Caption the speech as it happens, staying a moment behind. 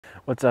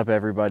What's up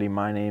everybody,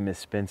 my name is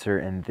Spencer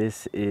and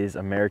this is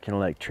American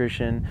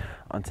Electrician.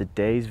 On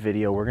today's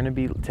video we're going to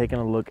be taking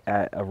a look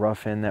at a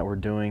rough-in that we're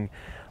doing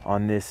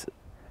on this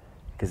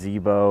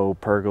gazebo,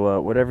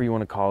 pergola, whatever you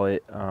want to call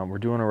it. We're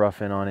doing a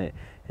rough-in on it.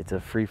 It's a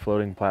free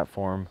floating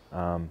platform,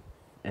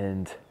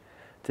 and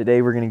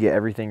today we're going to get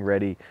everything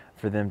ready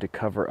for them to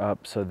cover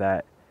up so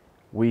that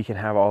we can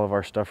have all of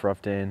our stuff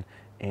roughed in,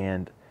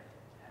 and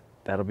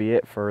that'll be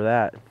it for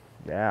that.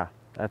 Yeah,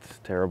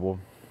 that's terrible.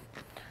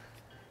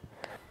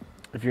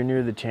 If you're new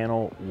to the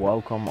channel,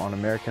 welcome. On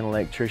American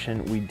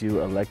Electrician, we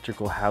do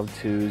electrical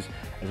how-tos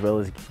as well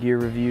as gear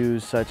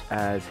reviews such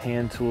as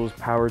hand tools,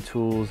 power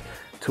tools,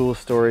 tool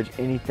storage,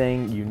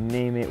 anything, you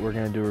name it, we're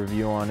gonna do a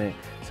review on it.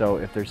 So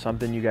if there's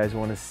something you guys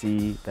wanna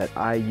see that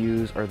I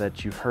use or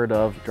that you've heard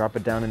of, drop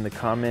it down in the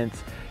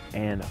comments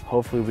and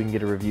hopefully we can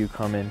get a review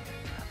coming.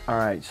 All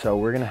right, so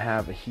we're gonna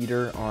have a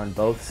heater on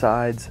both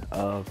sides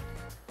of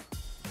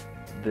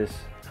this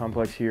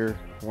complex here,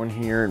 one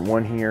here and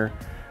one here.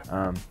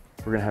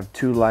 We're gonna have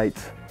 2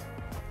 lights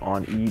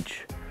on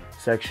each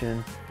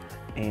section,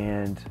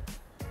 and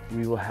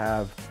we will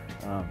have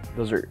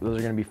those are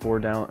gonna be 4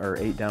 down or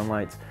 8 down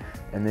lights,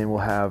 and then we'll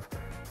have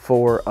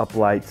 4 up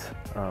lights,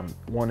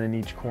 1 in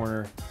each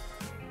corner,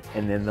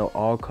 and then they'll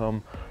all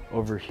come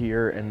over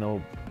here, and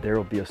there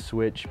will be a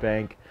switch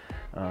bank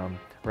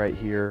right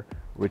here,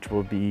 which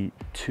will be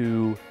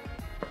 2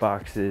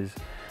 boxes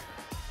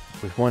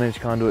with 1-inch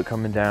conduit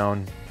coming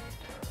down,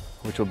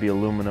 which will be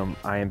aluminum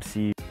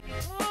IMC.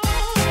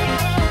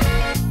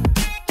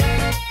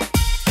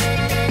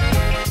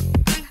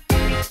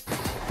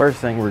 First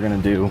thing we're gonna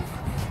do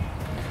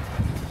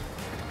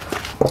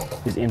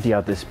is empty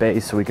out this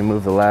space so we can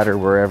move the ladder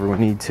wherever we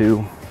need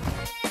to.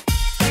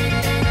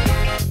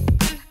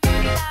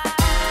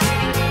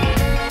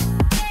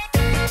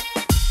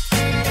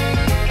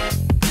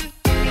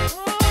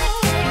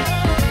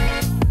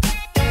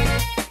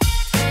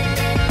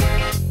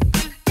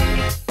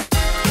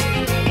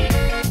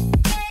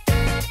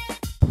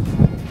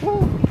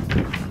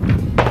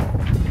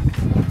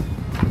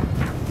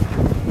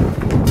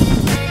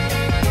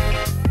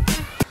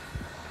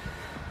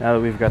 Now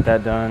that we've got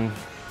that done,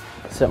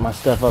 set my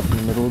stuff up in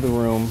the middle of the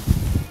room.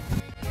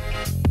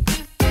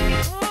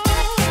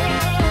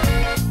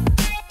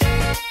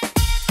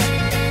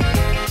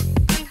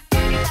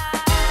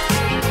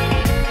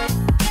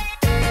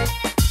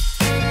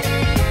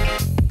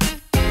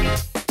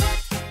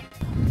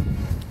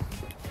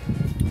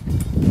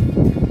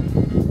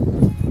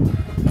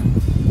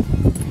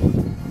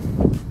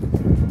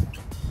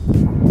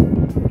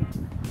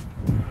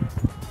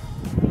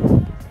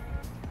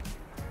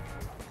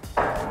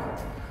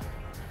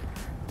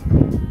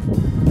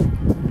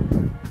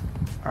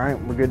 All right,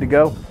 we're good to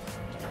go.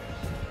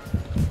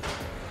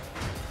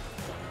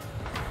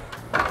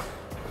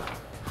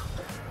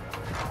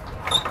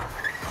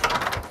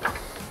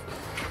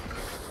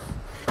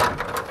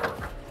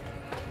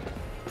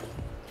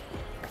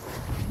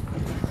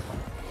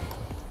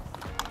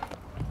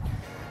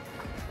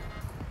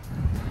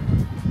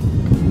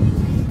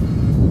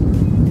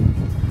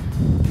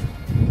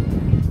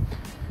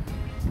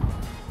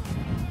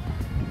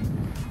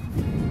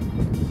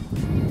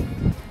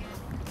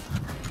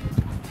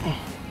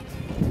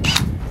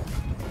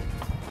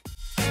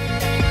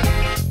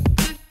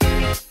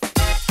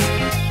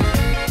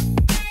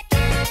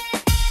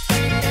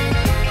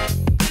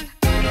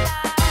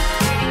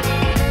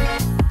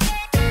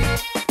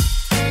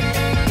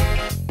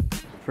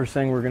 First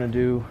thing we're gonna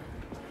do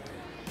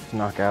is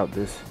knock out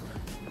these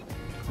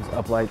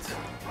uplights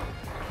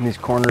in these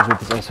corners with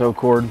this SO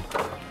cord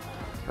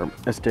or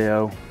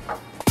SJO.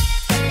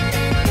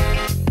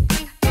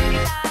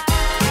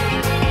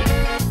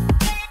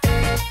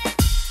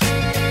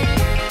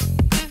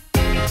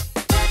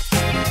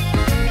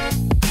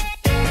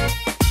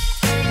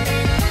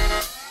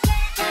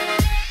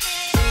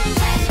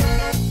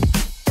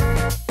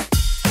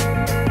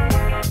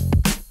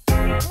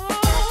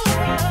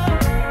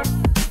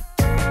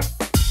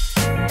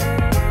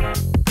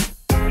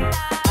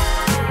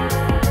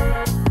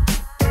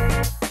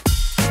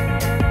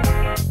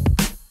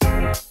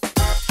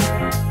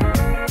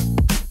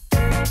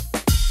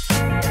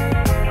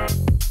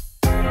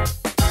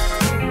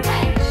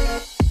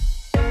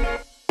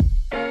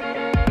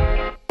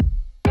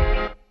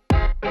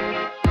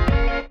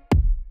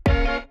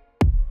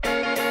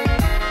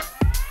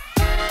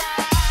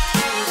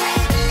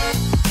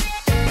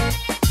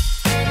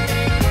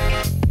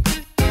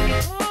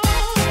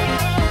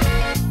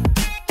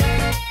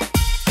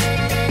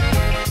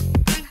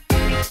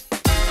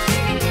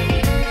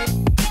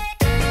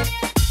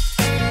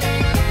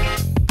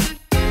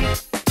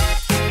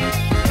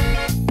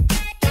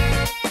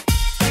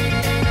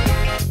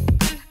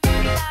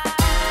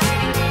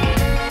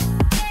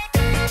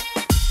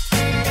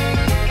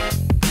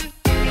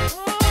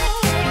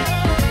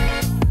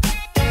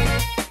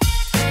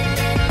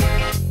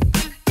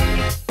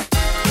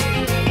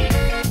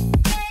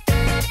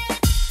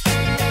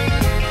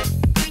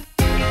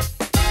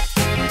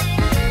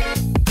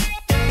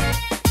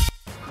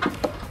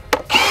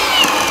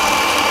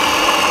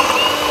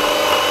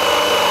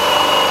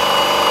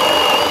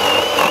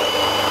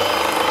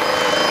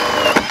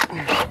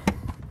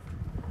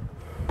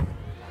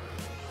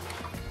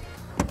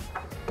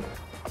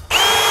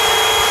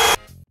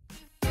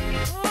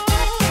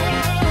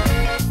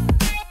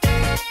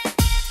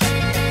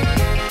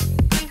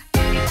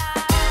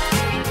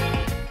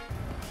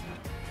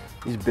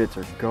 bits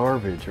are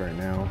garbage right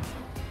now.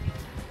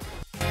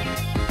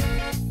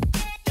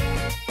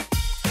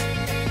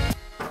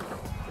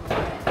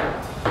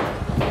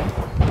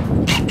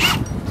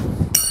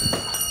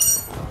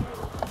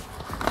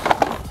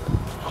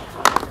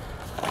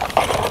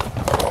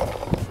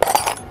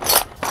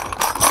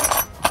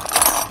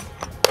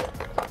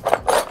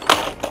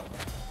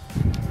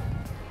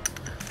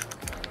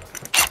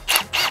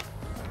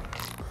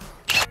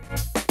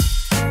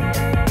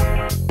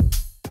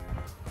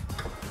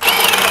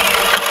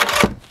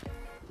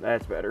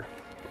 That's better.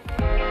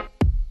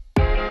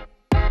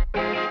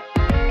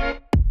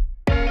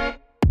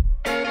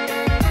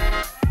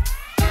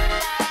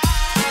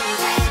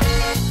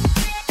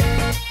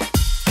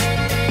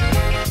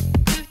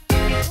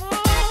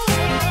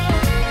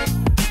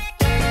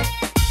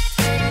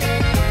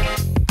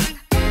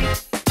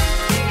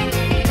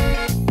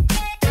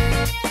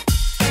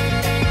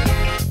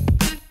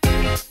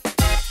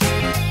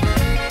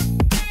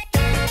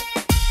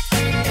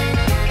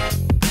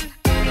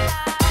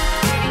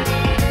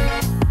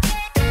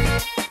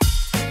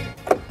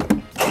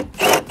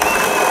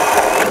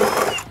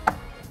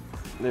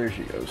 There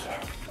she goes.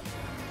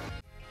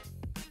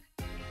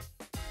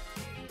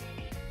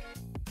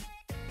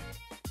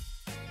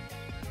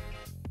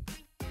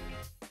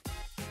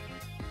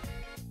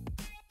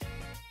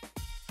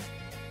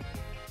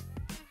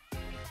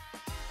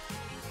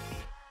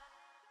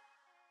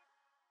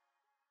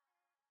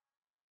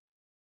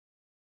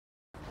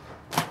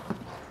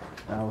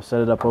 Now we'll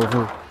set it up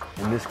over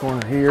in this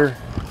corner here.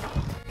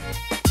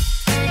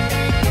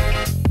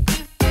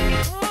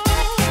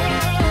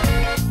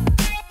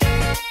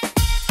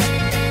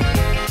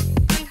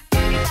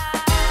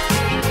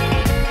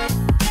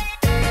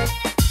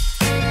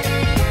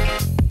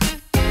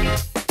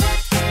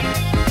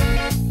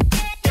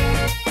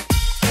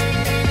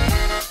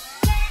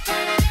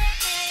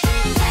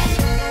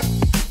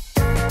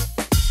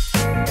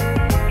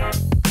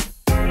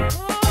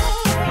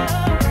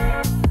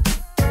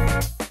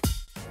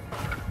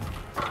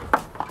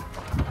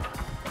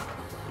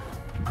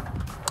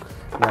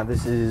 Now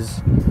this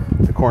is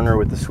the corner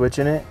with the switch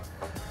in it.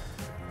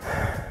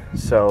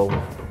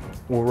 So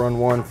we'll run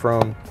one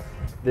from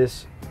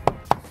this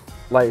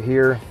light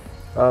here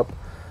up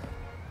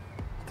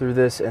through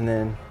this, and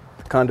then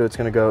the conduit's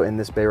gonna go in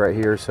this bay right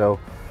here. So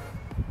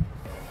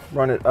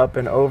run it up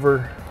and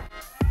over.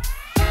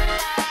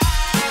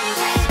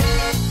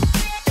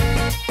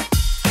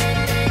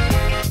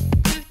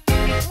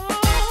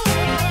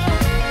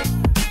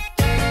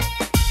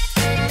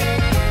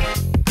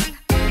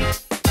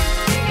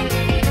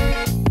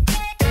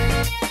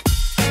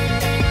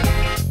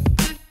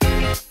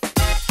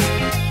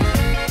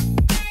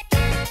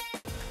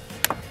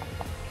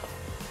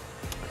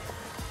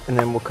 And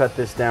then we'll cut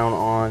this down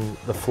on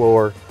the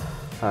floor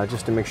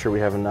just to make sure we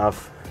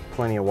have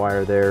plenty of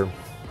wire there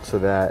so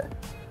that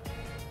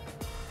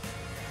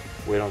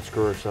we don't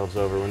screw ourselves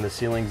over when the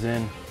ceiling's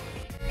in.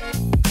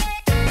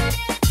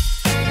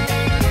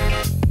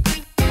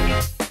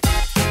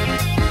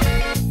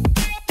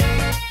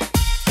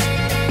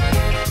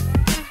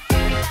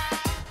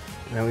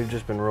 Now we've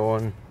just been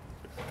rolling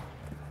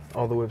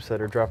all the whips that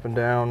are dropping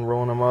down,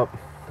 rolling them up,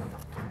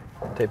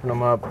 taping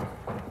them up,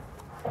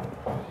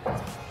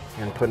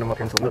 and putting them up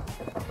into the lip.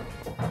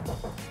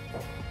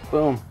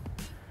 Boom.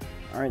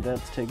 All right,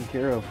 that's taken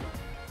care of.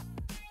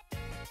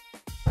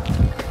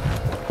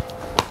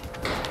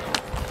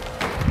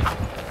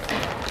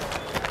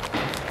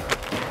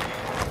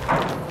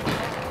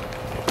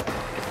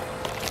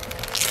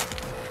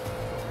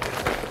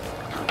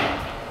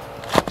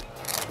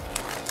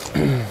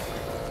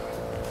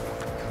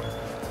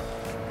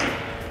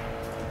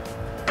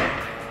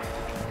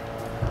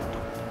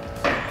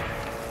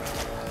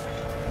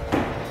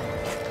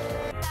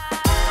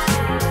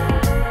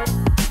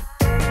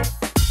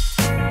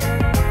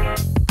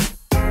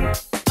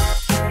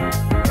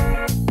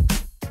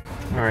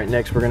 All right,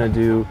 next we're gonna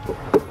do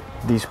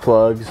these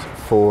plugs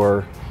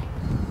for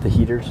the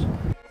heaters.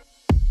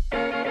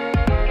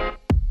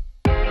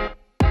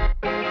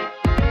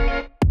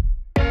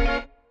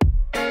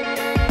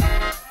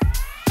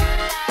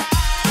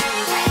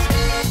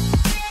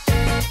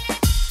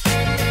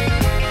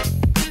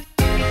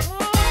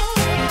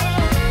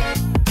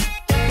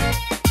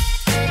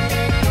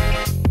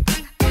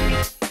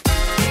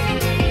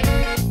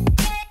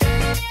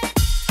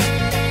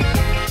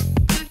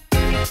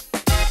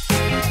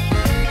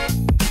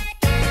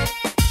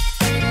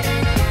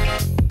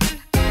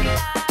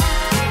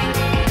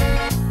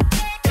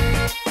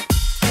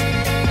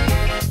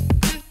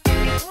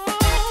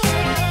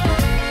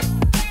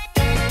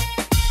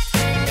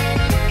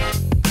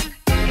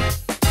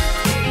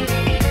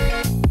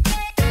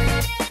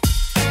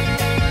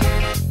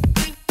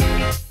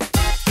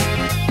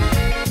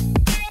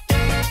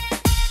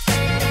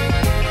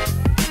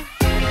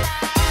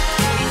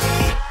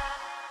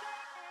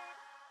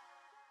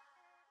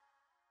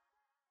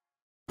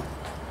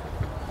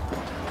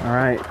 All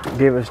right,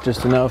 gave us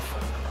just enough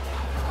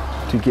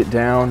to get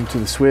down to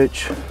the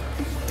switch.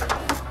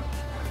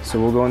 So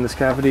we'll go in this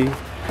cavity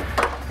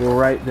We'll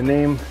write the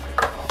name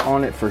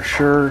on it for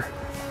sure,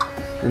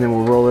 and then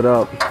we'll roll it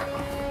up.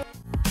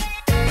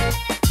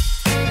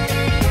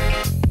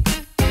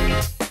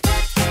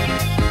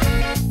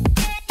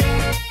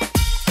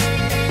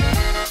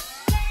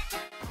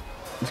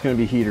 It's gonna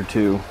be heater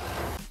 2.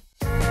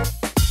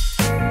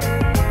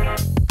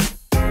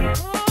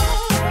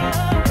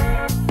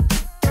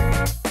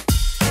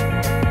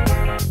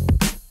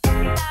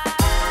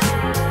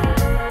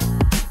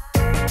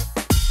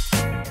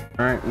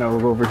 All right, now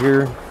we'll go over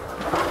here,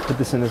 put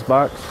this in this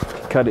box,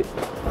 cut it.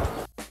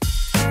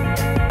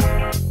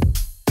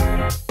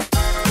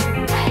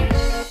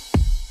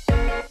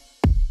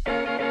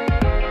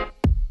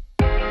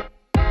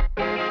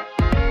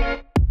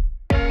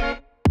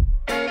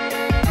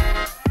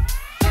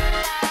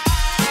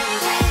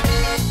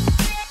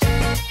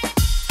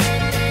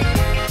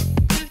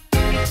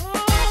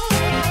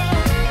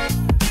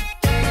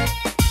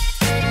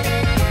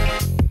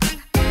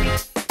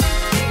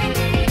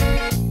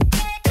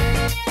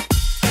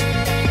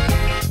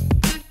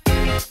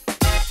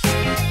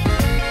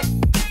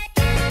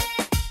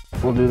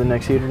 We'll do the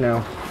next heater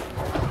now.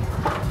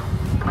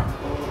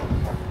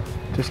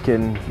 Just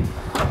kidding.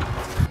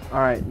 All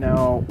right,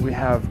 now we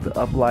have the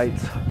up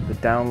lights, the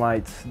down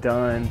lights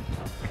done,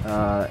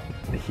 the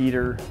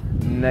heater.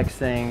 Next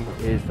thing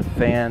is the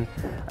fan.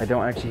 I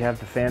don't actually have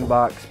the fan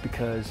box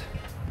because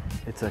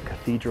it's a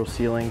cathedral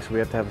ceiling, so we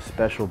have to have a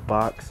special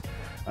box.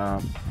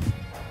 But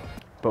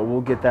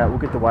we'll get that. We'll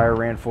get the wire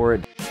ran for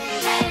it.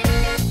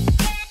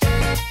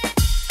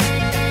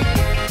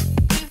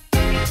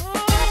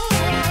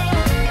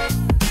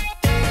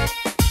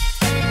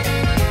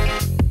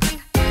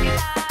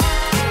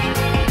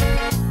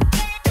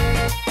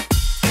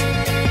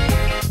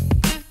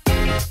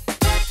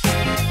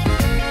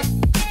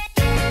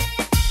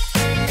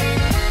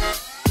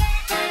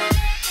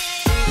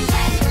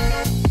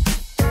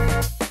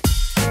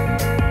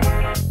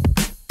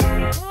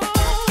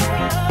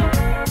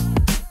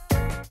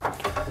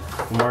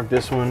 Mark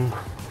this one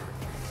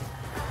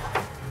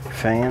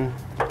fan,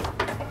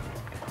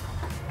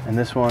 and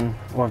this one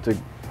we'll have to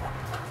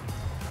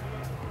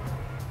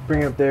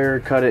bring it up there,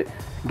 cut it,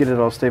 get it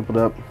all stapled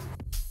up.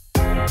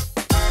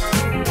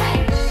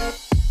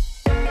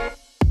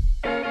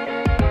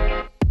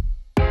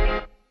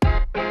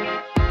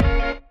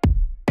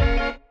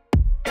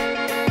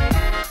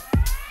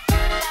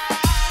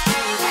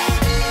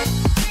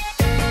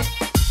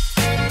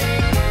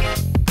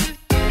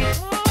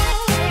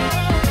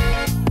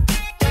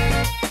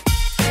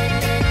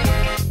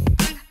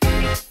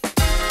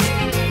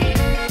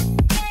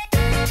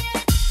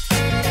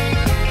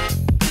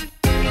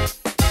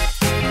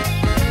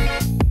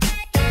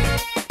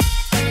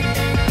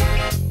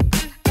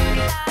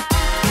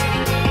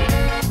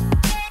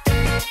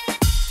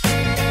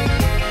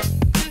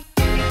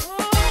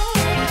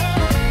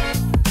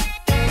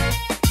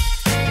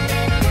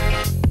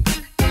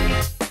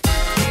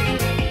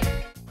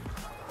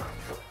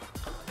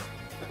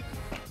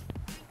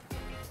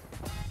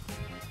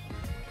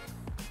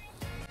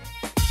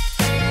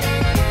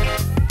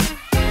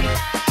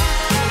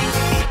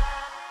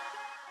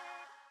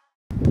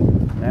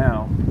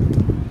 Now,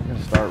 I'm going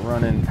to start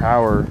running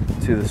power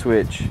to the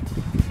switch.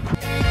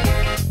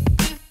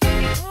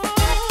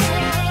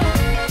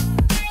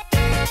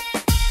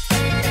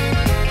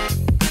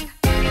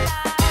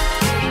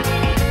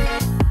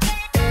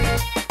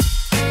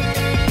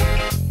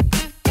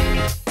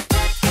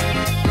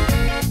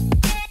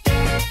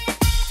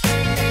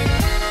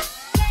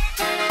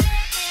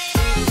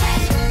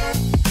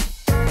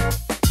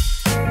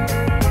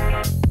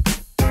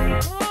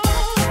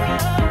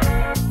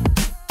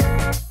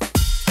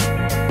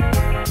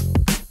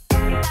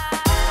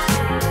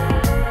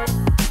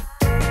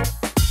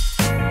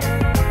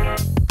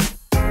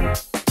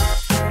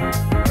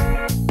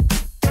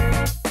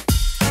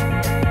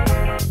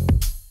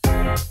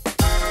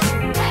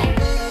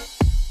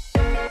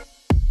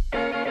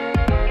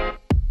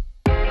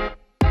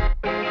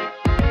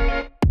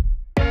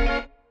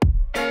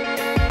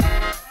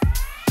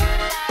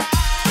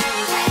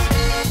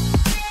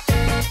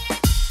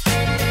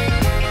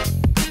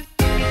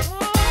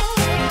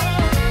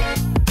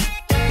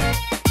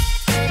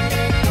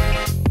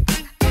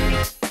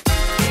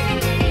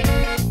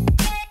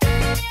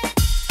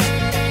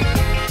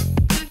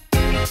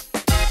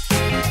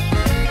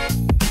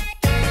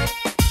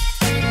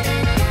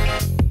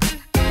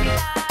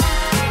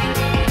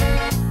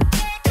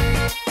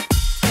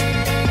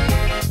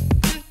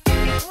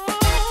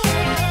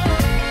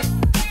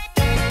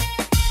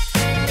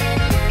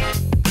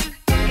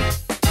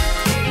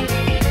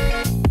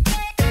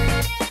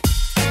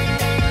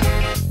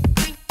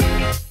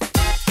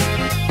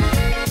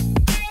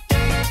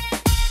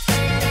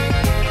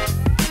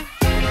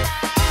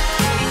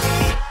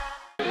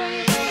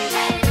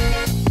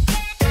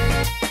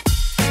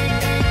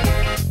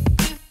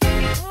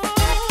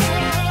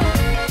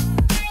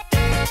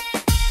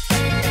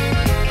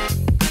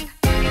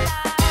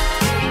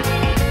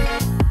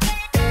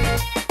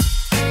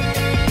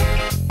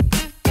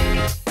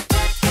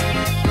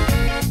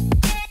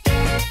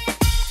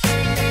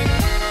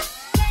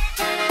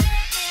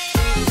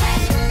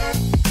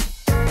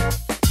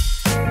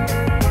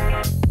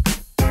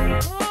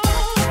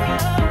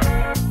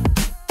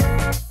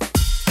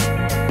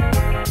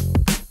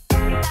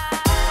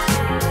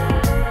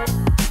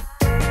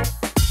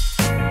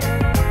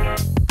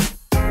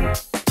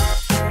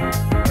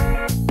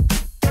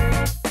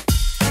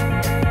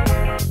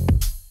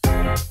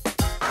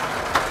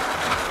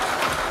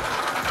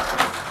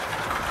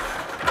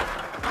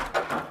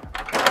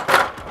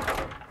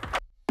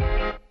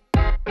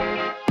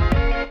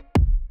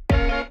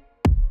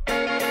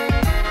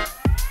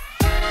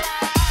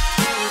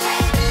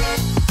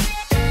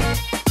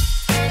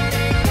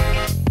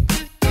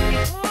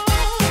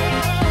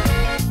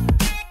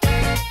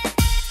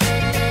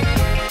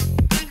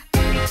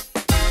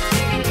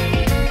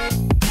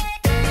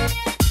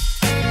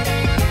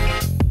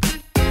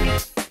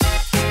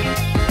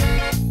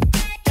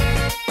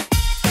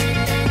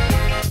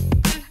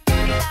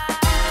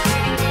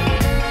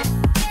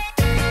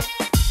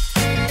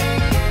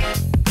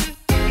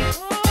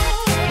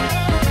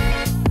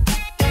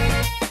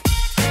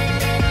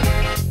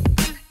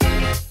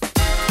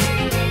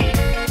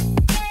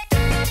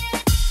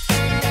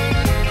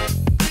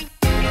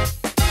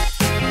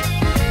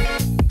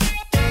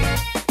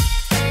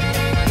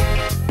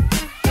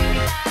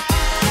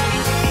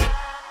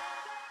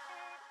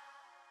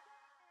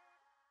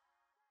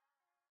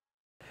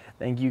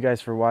 Thank you guys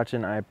for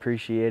watching. I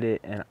appreciate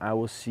it, and I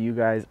will see you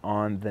guys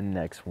on the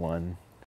next one.